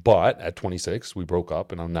 Yeah. But at 26, we broke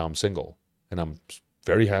up and now I'm single. And I'm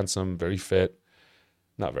very handsome, very fit.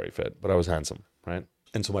 Not very fit, but I was handsome, right?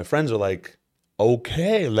 And so my friends are like,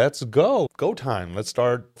 okay, let's go. Go time. Let's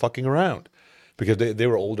start fucking around. Because they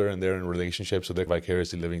were older and they're in relationships, so they're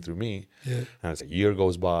vicariously living through me. Yeah. And it's a year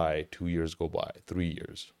goes by, 2 years go by, 3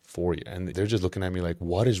 years, 4 years. And they're just looking at me like,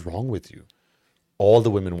 what is wrong with you? All the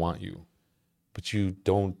women want you, but you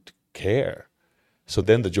don't care. So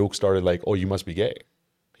then the joke started like, oh, you must be gay.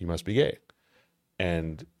 You must be gay.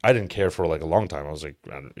 And I didn't care for like a long time. I was like,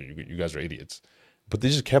 "Man, you guys are idiots." But they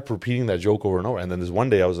just kept repeating that joke over and over. And then this one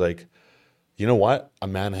day I was like, you know what? A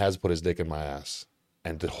man has put his dick in my ass.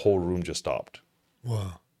 And the whole room just stopped.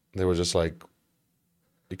 Wow. They were just like,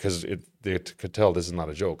 because they could tell this is not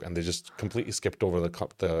a joke. And they just completely skipped over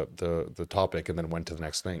the topic and then went to the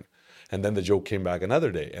next thing. And then the joke came back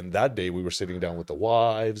another day. And that day we were sitting down with the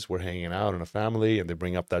wives, we're hanging out in a family, and they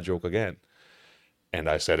bring up that joke again. And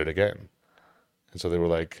I said it again. And so they were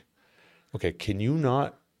like, okay, can you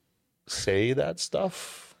not say that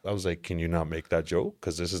stuff? I was like, can you not make that joke?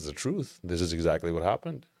 Because this is the truth. This is exactly what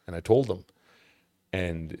happened. And I told them.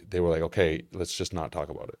 And they were like, okay, let's just not talk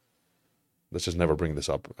about it. Let's just never bring this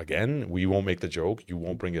up again. We won't make the joke. You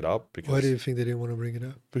won't bring it up. Why do you think they didn't want to bring it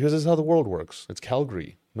up? Because this is how the world works. It's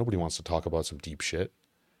Calgary. Nobody wants to talk about some deep shit.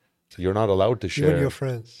 So you're not allowed to share. Even your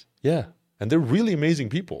friends. Yeah. And they're really amazing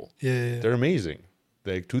people. Yeah. They're amazing.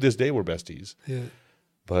 Like, to this day, we're besties. Yeah.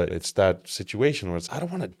 But it's that situation where I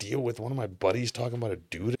don't want to deal with one of my buddies talking about a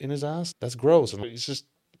dude in his ass. That's gross. And it's just,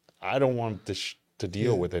 I don't want this to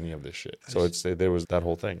deal with any of this shit. So there was that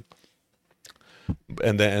whole thing.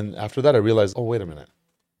 And then after that, I realized, oh, wait a minute.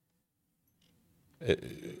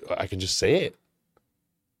 I can just say it.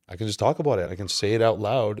 I can just talk about it. I can say it out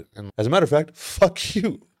loud. And as a matter of fact, fuck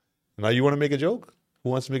you. Now you want to make a joke? Who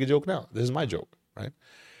wants to make a joke now? This is my joke, right?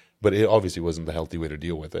 But it obviously wasn't the healthy way to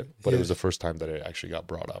deal with it. But it was the first time that it actually got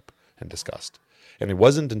brought up and discussed. And it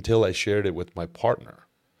wasn't until I shared it with my partner.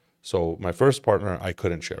 So my first partner, I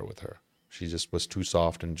couldn't share with her. She just was too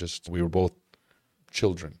soft and we were both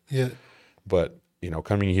children. Yeah. But,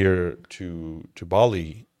 coming here to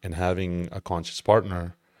Bali and having a conscious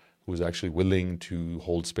partner who was actually willing to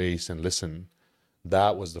hold space and listen,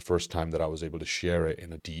 that was the first time that I was able to share it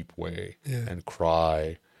in a deep way and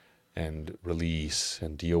cry and release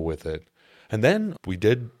and deal with it. And then we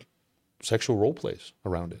did sexual role plays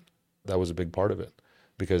around it. That was a big part of it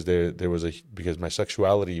because because my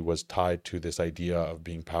sexuality was tied to this idea of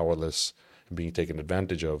being powerless and being taken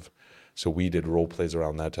advantage of. So we did role plays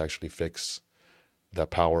around that to actually fix that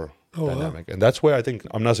power dynamic. Wow. And that's where I think,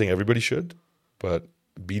 I'm not saying everybody should, but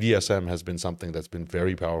BDSM has been something that's been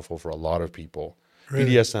very powerful for a lot of people.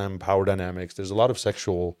 Really? BDSM, power dynamics, there's a lot of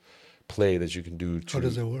sexual play that you can do. How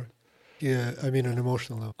does it work? Yeah, I mean, an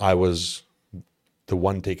emotional level. I was the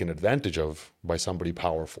one taken advantage of by somebody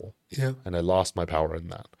powerful. Yeah. And I lost my power in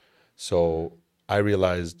that. So I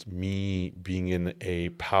realized me being in a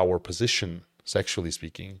power position, sexually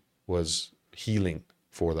speaking, was healing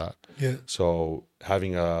for that. Yeah. So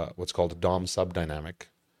having what's called a Dom sub dynamic.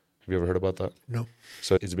 Have you ever heard about that? No.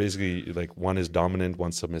 So it's basically like one is dominant,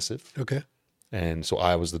 one's submissive. Okay. And so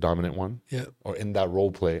I was the dominant one. Yeah. Or in that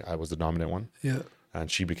role play, I was the dominant one. Yeah.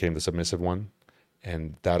 And she became the submissive one.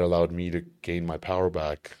 And that allowed me to gain my power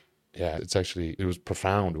back. Yeah, it was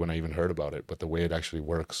profound when I even heard about it, but the way it actually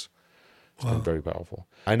works, it's been very powerful.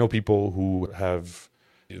 I know people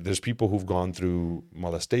there's people who've gone through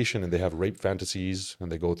molestation and they have rape fantasies and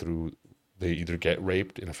they either get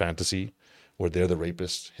raped in a fantasy or they're the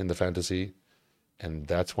rapist in the fantasy. And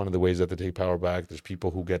that's one of the ways that they take power back. There's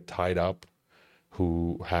people who get tied up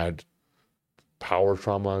who had power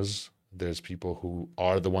traumas. There's people who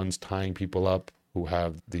are the ones tying people up who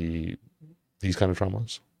have these kind of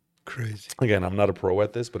traumas. Crazy. Again, I'm not a pro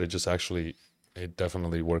at this, but it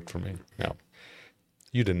definitely worked for me. Yeah.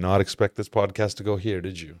 You did not expect this podcast to go here,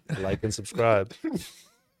 did you? Like and subscribe.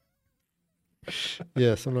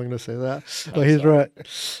 Yes, I'm not going to say that, but he's right.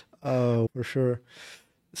 For sure.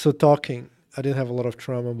 So talking, I didn't have a lot of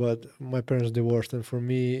trauma, but my parents divorced. And for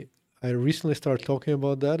me, I recently started talking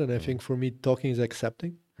about that. And I think for me, talking is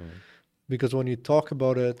accepting. Because when you talk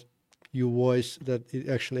about it, you voice that it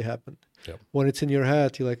actually happened. Yep. When it's in your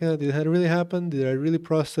head, you're like, did it really happen? Did I really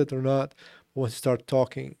process it or not? But once you start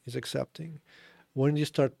talking, it's accepting. When did you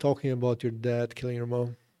start talking about your dad killing your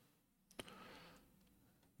mom?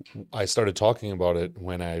 I started talking about it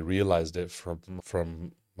when I realized it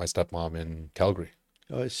from my stepmom in Calgary.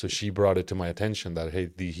 Oh, so she brought it to my attention that, hey,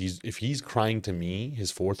 if he's crying to me,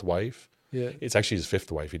 his fourth wife, it's actually his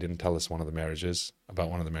fifth wife. He didn't tell us about one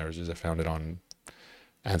of the marriages. I found it on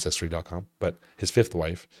Ancestry.com. But his fifth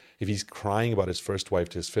wife, if he's crying about his first wife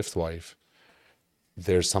to his fifth wife,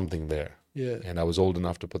 there's something there. Yeah. And I was old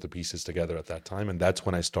enough to put the pieces together at that time. And that's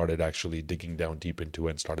when I started actually digging down deep into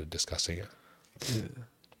it and started discussing it. Yeah.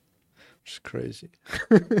 Which is crazy.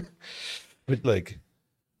 But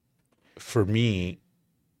for me,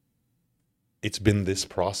 it's been this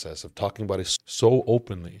process of talking about it so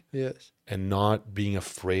openly. Yes. And not being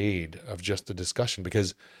afraid of just a discussion.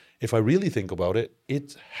 Because if I really think about it,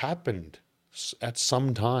 it happened at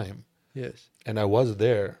some time. Yes. And I was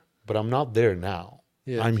there. but I'm not there now.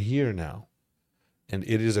 Yes. I'm here now. And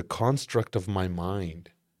it is a construct of my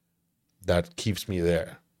mind that keeps me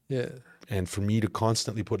there. Yeah. And for me to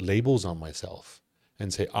constantly put labels on myself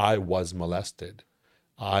and say, I was molested.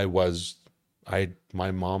 My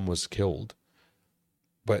mom was killed.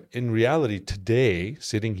 But in reality, today,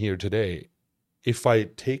 sitting here today, if I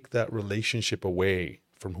take that relationship away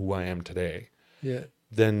from who I am today, Yeah.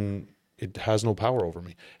 then it has no power over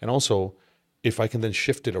me. And also, if I can then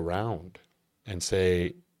shift it around and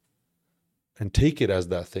say, and take it as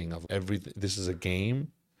that thing of everything, this is a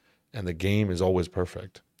game, and the game is always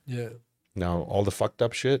perfect. Yeah. Now, all the fucked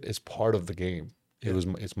up shit is part of the game. Yeah.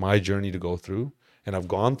 It's my journey to go through, and I've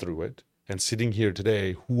gone through it. And sitting here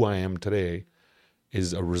today, who I am today,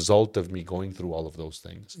 is a result of me going through all of those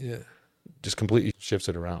things. Yeah. Just completely shifts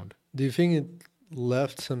it around. Do you think it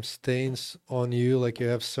left some stains on you? Like you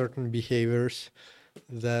have certain behaviors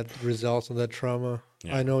that result in that trauma?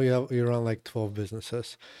 Yeah. I know you run like 12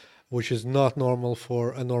 businesses, which is not normal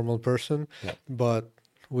for a normal person, Yeah. but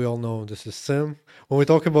we all know this is sim. When we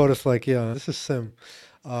talk about it, it's like, yeah, this is sim.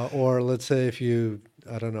 Or let's say if you,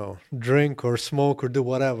 I don't know, drink or smoke or do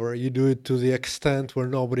whatever, you do it to the extent where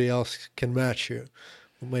nobody else can match you.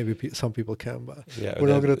 Well, maybe some people can, but Yeah, we're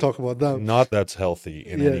not going to talk about that. Not that's healthy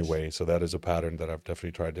in any Yes. way. So that is a pattern that I've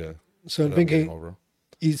definitely tried to. So I'm that I'm getting thinking, over.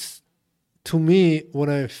 is to me when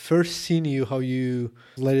I first seen you, how you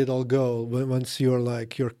let it all go. Once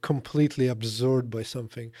you're completely absorbed by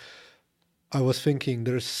something, I was thinking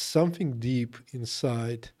there's something deep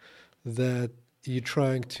inside that you're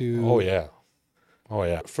trying to. Oh yeah, oh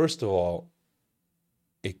yeah. First of all,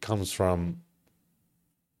 it comes from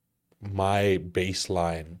my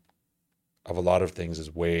baseline of a lot of things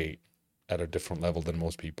is way at a different level than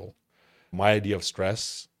most people. My idea of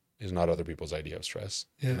stress is not other people's idea of stress.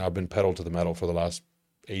 Yeah. And I've been pedal to the metal for the last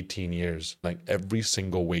 18 years, like every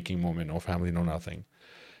single waking moment, no family, no nothing.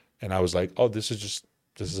 And I was like, oh, this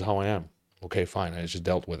is how I am. Okay, fine. I just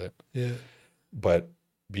dealt with it. Yeah. But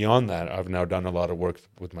beyond that, I've now done a lot of work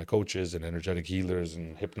with my coaches and energetic healers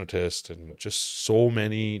and hypnotists and just so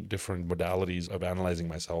many different modalities of analyzing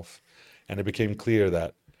myself. And it became clear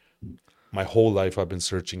that my whole life I've been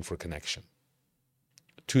searching for connection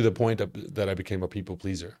to the point that I became a people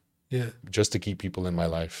pleaser. Yeah. Just to keep people in my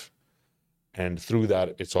life. And through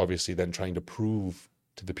that, it's obviously then trying to prove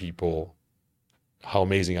to the people how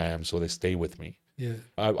amazing I am so they stay with me. Yeah.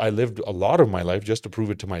 I lived a lot of my life just to prove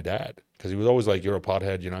it to my dad because he was always like, you're a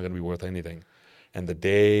pothead, you're not going to be worth anything. And the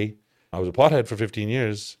day I was a pothead for 15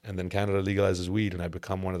 years and then Canada legalizes weed and I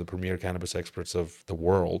become one of the premier cannabis experts of the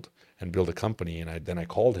world and build a company. And then I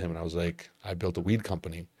called him and I was like, I built a weed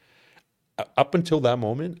company. Up until that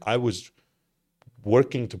moment, I was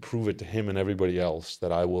working to prove it to him and everybody else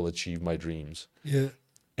that I will achieve my dreams. Yeah.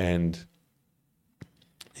 And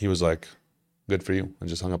he was like, good for you, and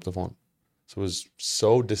just hung up the phone. So it was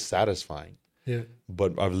so dissatisfying. Yeah.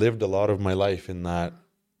 But I've lived a lot of my life in that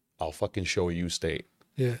I'll fucking show you state.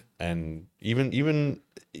 Yeah. And even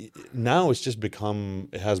now it's just become,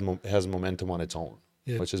 it has momentum on its own.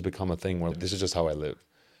 Yeah. It's just become a thing where this is just how I live.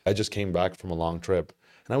 I just came back from a long trip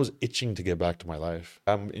and I was itching to get back to my life.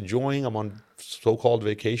 I'm on so-called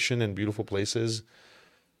vacation in beautiful places.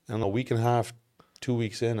 And a week and a half, 2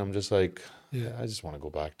 weeks in, I'm just like, Yeah. I just want to go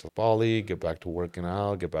back to Bali, get back to working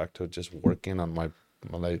out, get back to just working on my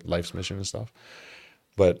life's mission and stuff.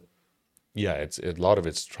 But yeah, a lot of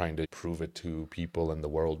it's trying to prove it to people in the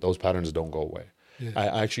world. Those patterns don't go away. Yeah.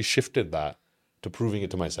 I actually shifted that to proving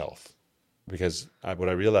it to myself because what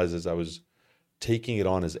I realized is I was taking it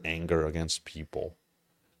on as anger against people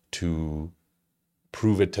to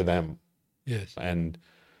prove it to them. Yes. And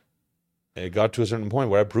it got to a certain point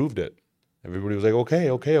where I proved it. Everybody was like, okay,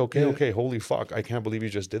 holy fuck, I can't believe you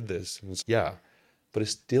just did this. And yeah, but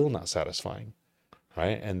it's still not satisfying,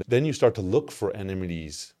 right? And then you start to look for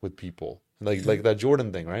enmities with people. Like that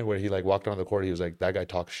Jordan thing, right? Where he like walked on the court, he was like, that guy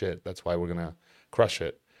talks shit, that's why we're going to crush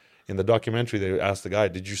it. In the documentary, they asked the guy,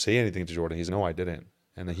 did you say anything to Jordan? He's no, I didn't.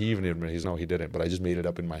 And he even admitted, no, he didn't, but I just made it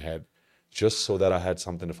up in my head just so that I had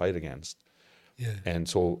something to fight against. Yeah. And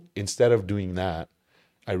so instead of doing that,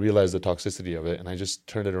 I realized the toxicity of it and I just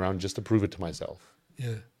turned it around just to prove it to myself.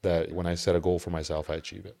 Yeah. That when I set a goal for myself, I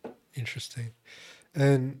achieve it. Interesting.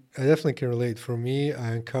 And I definitely can relate. For me,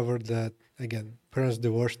 I uncovered that, again, parents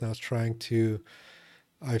divorced, and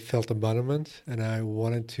I felt abandonment and I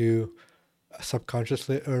wanted to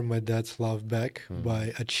subconsciously earn my dad's love back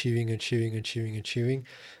by achieving.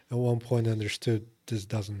 At one point, I understood this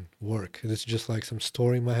doesn't work. It's just like some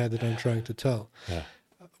story in my head that I'm trying to tell. Yeah.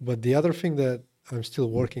 But the other thing that I'm still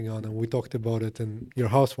working on, and we talked about it in your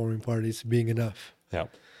housewarming parties, being enough. Yeah.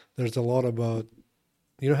 There's a lot about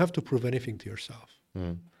You don't have to prove anything to yourself.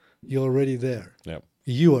 Mm. You're already there. Yeah.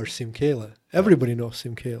 You are Simkela. Everybody knows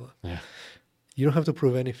Simkela. Yeah. You don't have to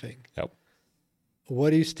prove anything. Yep.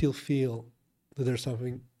 Why do you still feel that there's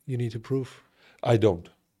something you need to prove? I don't.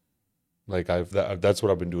 Like that's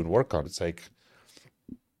what I've been doing work on. It's like,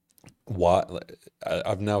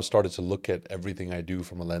 I've now started to look at everything I do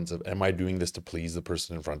from a lens of, am I doing this to please the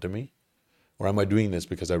person in front of me? Or am I doing this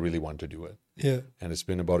because I really want to do it? Yeah. And it's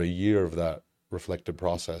been about a year of that reflective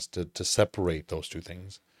process to separate those two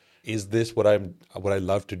things. Is this what I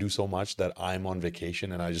love to do so much that I'm on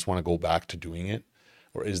vacation and I just want to go back to doing it?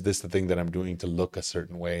 Or is this the thing that I'm doing to look a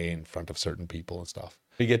certain way in front of certain people and stuff?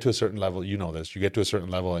 You get to a certain level, you know this, you get to a certain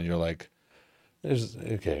level and you're like,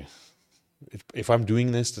 okay, if I'm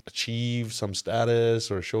doing this to achieve some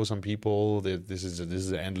status or show some people that this is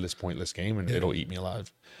an endless, pointless game, and it'll eat me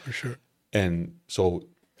alive. For sure. And so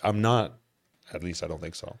I'm not, at least I don't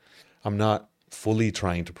think so, I'm not fully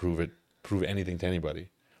trying to prove anything to anybody.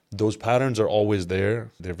 Those patterns are always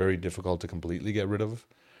there. They're very difficult to completely get rid of.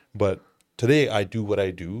 But today I do what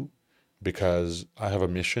I do because I have a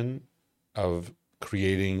mission of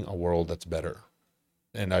creating a world that's better.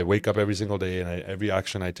 And I wake up every single day, and every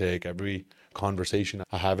action I take, every conversation,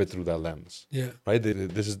 I have it through that lens. Yeah. Right?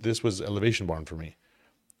 This was Elevation Barn for me.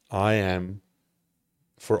 I am,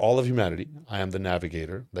 for all of humanity, I am the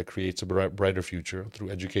navigator that creates a brighter future through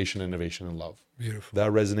education, innovation, and love. Beautiful.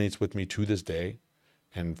 That resonates with me to this day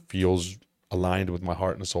and feels aligned with my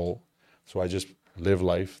heart and soul. So I just live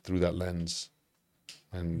life through that lens,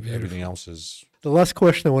 and everything else is... The last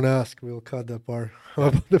question I want to ask, we'll cut that part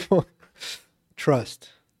about the phone. Trust.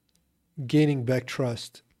 Gaining back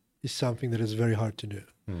trust is something that is very hard to do,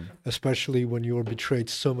 especially when you are betrayed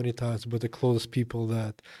so many times by the closest people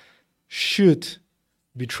that should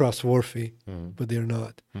be trustworthy, but they're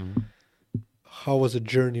not. How was the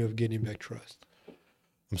journey of gaining back trust?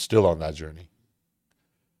 I'm still on that journey.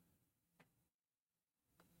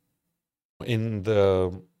 In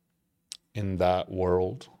that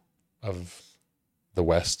world of the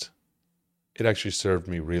West, it actually served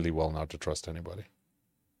me really well not to trust anybody,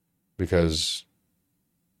 because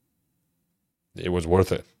it was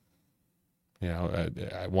worth it. You know,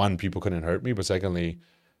 one, people couldn't hurt me, but secondly,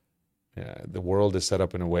 the world is set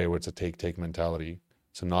up in a way where it's a take mentality.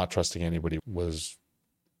 So not trusting anybody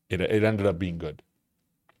it ended up being good.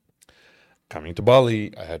 Coming to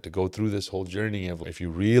Bali, I had to go through this whole journey of, if you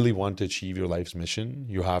really want to achieve your life's mission,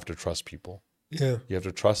 you have to trust people. Yeah. You have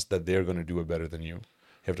to trust that they're going to do it better than you.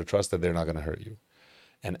 You have to trust that they're not going to hurt you.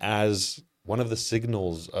 And as one of the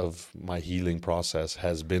signals of my healing process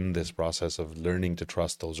has been this process of learning to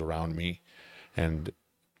trust those around me and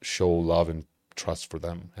show love and trust for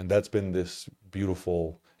them. And that's been this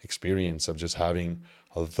beautiful experience of just having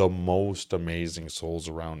the most amazing souls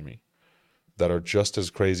around me that are just as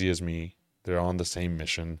crazy as me. They're on the same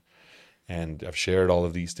mission. And I've shared all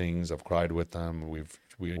of these things. I've cried with them.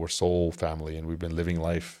 We're soul family, and we've been living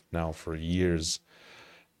life now for years.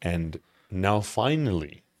 And now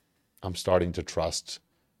finally, I'm starting to trust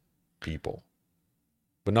people.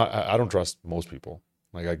 But I don't trust most people.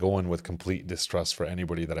 Like, I go in with complete distrust for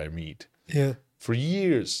anybody that I meet. Yeah. For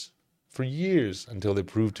years, until they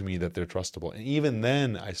prove to me that they're trustable. And even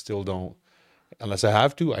then, I still don't, unless I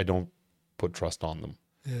have to, I don't put trust on them.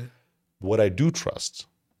 Yeah. What I do trust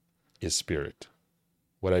is spirit.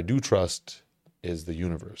 What I do trust is the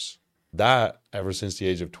universe. That, ever since the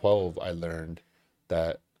age of 12, I learned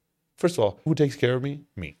that, first of all, who takes care of me?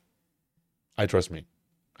 Me. I trust me.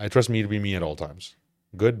 I trust me to be me at all times.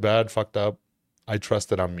 Good, bad, fucked up. I trust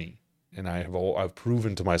that I'm me. And I've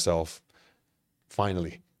proven to myself,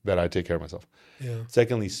 finally, that I take care of myself. Yeah.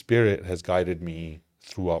 Secondly, spirit has guided me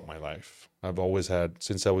throughout my life. I've always had,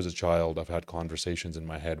 since I was a child, I've had conversations in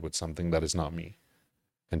my head with something that is not me.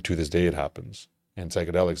 And to this day it happens. And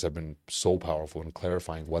psychedelics have been so powerful in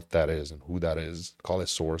clarifying what that is and who that is. Call it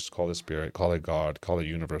source, call it spirit, call it God, call it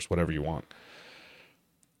universe, whatever you want.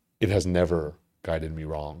 It has never guided me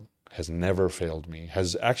wrong, has never failed me,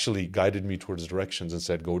 has actually guided me towards directions and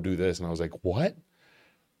said, go do this. And I was like, what?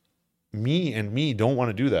 Me don't want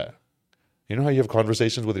to do that. You know how you have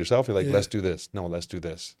conversations with yourself? You're like, let's do this. No, let's do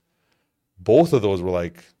this. Both of those were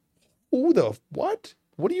like, who the, what?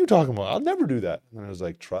 What are you talking about? I'll never do that. And I was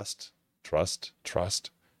like, trust,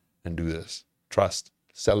 and do this. Trust.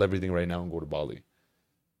 Sell everything right now and go to Bali.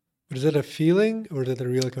 But is that a feeling or is that a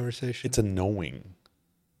real conversation? It's a knowing.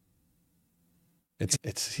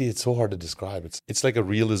 It's so hard to describe. It's like a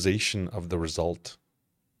realization of the result,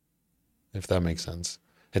 if that makes sense.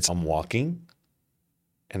 I'm walking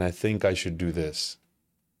and I think I should do this.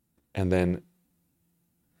 And then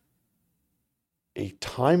a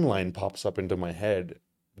timeline pops up into my head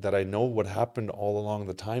that I know what happened all along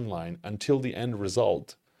the timeline until the end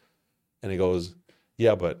result. And he goes,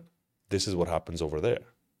 yeah, but this is what happens over there.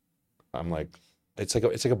 I'm like, it's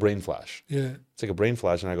like a brain flash. Yeah. It's like a brain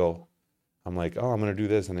flash. And I'm like, oh, I'm going to do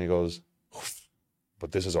this. And he goes,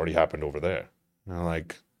 but this has already happened over there. And I'm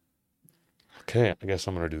like, okay, I guess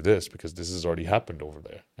I'm going to do this because this has already happened over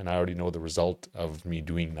there. And I already know the result of me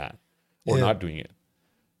doing that or Yeah. not doing it.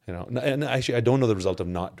 You know, and actually, I don't know the result of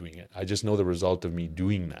not doing it. I just know the result of me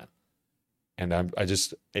doing that. And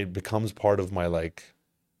it becomes part of my like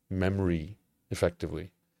memory effectively.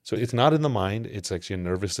 So it's not in the mind. It's actually a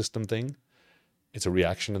nervous system thing. It's a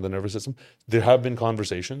reaction to the nervous system. There have been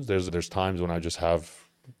conversations. There's times when I'm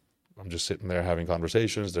just sitting there having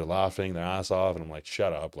conversations. They're laughing their ass off. And I'm like,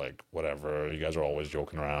 shut up. Like, whatever. You guys are always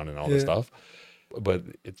joking around and all this stuff. But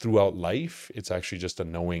throughout life, it's actually just a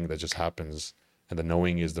knowing that just happens. And the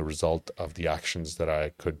knowing is the result of the actions that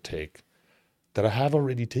I could take, that I have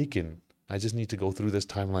already taken. I just need to go through this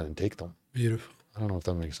timeline and take them. Beautiful. I don't know if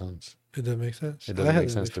that makes sense. It doesn't make sense. It doesn't make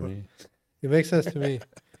sense to me. It makes sense to me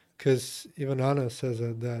because even Anna says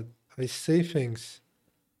that I say things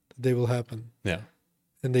that they will happen. Yeah.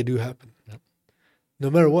 And they do happen. Yep. No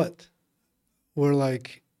matter what. We're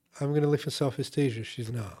like, I'm going to live in Southeast Asia.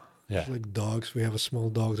 She's not. Yeah. It's like dogs. We have a small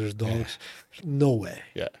dog. There's dogs. Yeah. No way.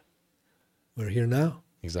 Yeah. We're here now.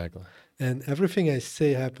 Exactly. And everything I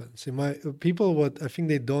say happens. What I think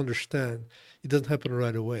they don't understand, it doesn't happen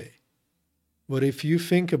right away. But if you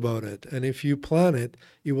think about it and if you plan it,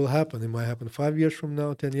 it will happen. It might happen 5 years from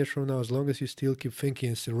now, 10 years from now. As long as you still keep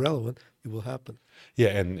thinking it's irrelevant, it will happen. Yeah,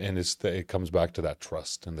 and it comes back to that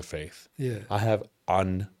trust and the faith. Yeah. I have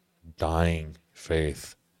undying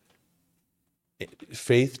faith.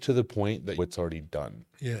 Faith to the point that it's already done.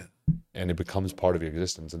 Yeah. And it becomes part of your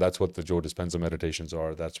existence. And that's what the Joe Dispenza meditations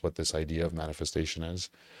are. That's what this idea of manifestation is.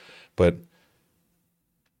 But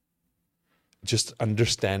just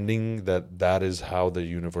understanding that that is how the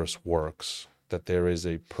universe works, that there is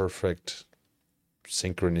a perfect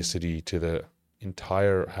synchronicity to the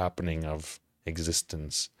entire happening of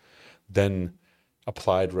existence, then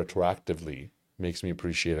applied retroactively makes me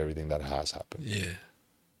appreciate everything that has happened. Yeah.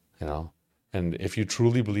 You know? And if you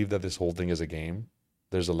truly believe that this whole thing is a game,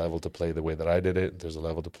 there's a level to play the way that I did it. There's a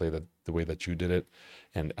level to play the way that you did it.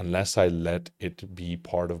 And unless I let it be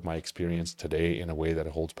part of my experience today in a way that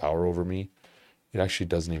it holds power over me, it actually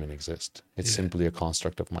doesn't even exist. It's simply a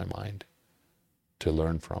construct of my mind to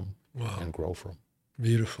learn from and grow from.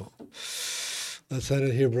 Beautiful. Let's end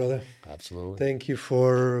it here, brother. Absolutely. Thank you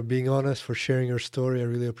for being honest, for sharing your story. I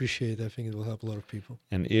really appreciate it. I think it will help a lot of people.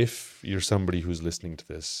 And if you're somebody who's listening to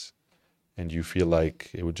this and you feel like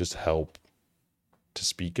it would just help to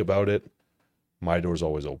speak about it, my door's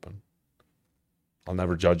always open. I'll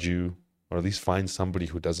never judge you, or at least find somebody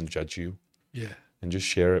who doesn't judge you. Yeah. And just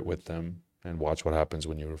share it with them and watch what happens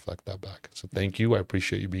when you reflect that back. So thank you. I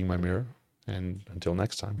appreciate you being my mirror. And until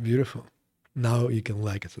next time. Beautiful. Now you can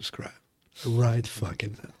like and subscribe. Right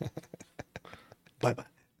fucking now. Bye-bye.